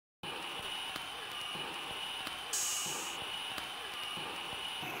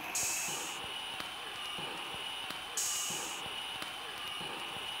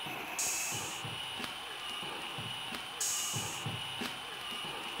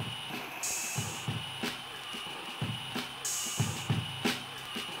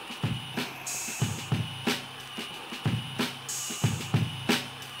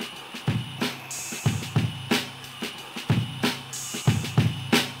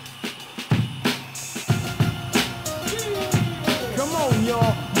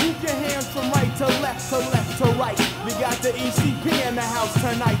We got the ECP in the house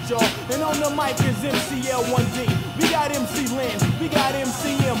tonight, y'all. And on the mic is MCL1D. We got MC Lynn, we got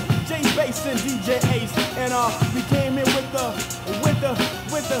MCM, J Bass and DJ Ace. And we came in with the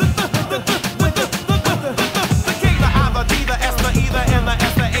king, the I, the D, the S, the E, the N, the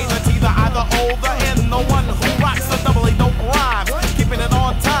S, the A, the T, the I, the O, the N, the one who rocks the doubly dope rhymes, keeping it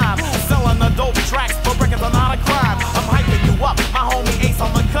on time, selling the dope tracks, but records are not a crime. I'm hyping you up, my homie Ace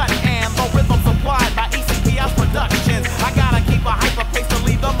on the cut, and the rhythm supplied by ECPS Productions. I gotta keep a hyper pace to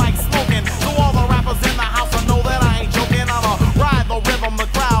leave the mic smoking, so all the rappers in the house will know that I ain't joking. I'ma ride the rhythm, the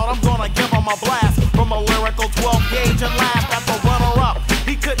crowd, I'm gonna give them a blast from a lyrical 12 gauge and laugh at the runner-up.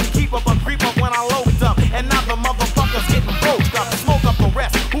 He couldn't keep up a creep up when I loaded up, and now the motherfuckers getting broke up. Smoke up the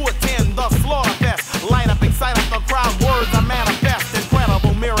rest who attend the slaughter fest. Light up, excite up the crowd, words I manifest.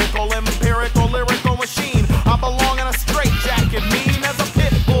 Incredible miracle, empirical, lyrical machine. I belong in a straight jacket, mean as a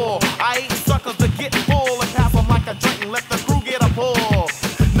pit bull. I eat suckers to get full and pass them like a drink and let the crew get a pull.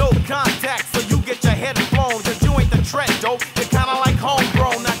 No contact, so you get your head blown, cause you ain't the tread dope, you're kinda like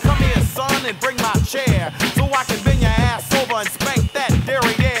homegrown. Now come here, son, and bring my chair, so I can bend your ass over and spank that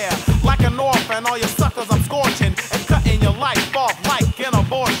dairy there. Like an orphan, all your suckers I'm scorching and cutting your life off like an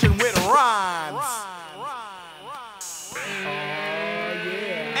abortion with rhymes.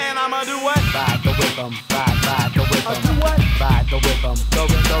 And I'ma do what? ride the rhythm, ride the rhythm. Do what? Ride the rhythm, go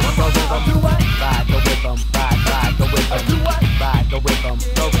rhythm. Do what? Ride the rhythm, ride the rhythm. Do what? Ride the rhythm,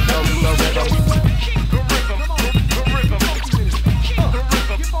 go rhythm.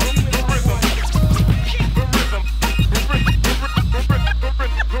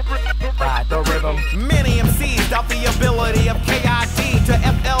 Ride the rhythm. Many MCs doubt the ability of KID to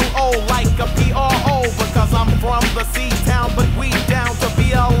FLO like a PRO, because I'm from the C-town, but we down to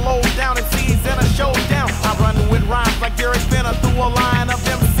BLO, down MCs in a showdown. I run with rhymes like Derek Finner through a line of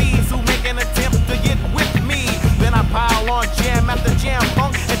MCs who make an attempt to get with me. Then I pile on jam after jam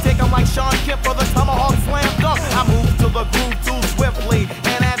punk and take them like Sean Kemp for the tomahawk slam dunk. I move to the groove too swiftly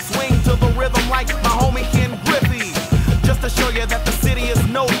and add swing to the rhythm like my homie Ken Griffey. Just to show you that the city is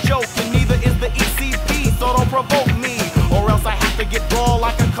no joke, and neither is the ECP, so don't provoke me, or else I have to get raw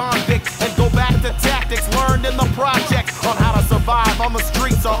like a convict and go back to tactics learned in the project on how to survive on the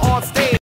streets or on stage.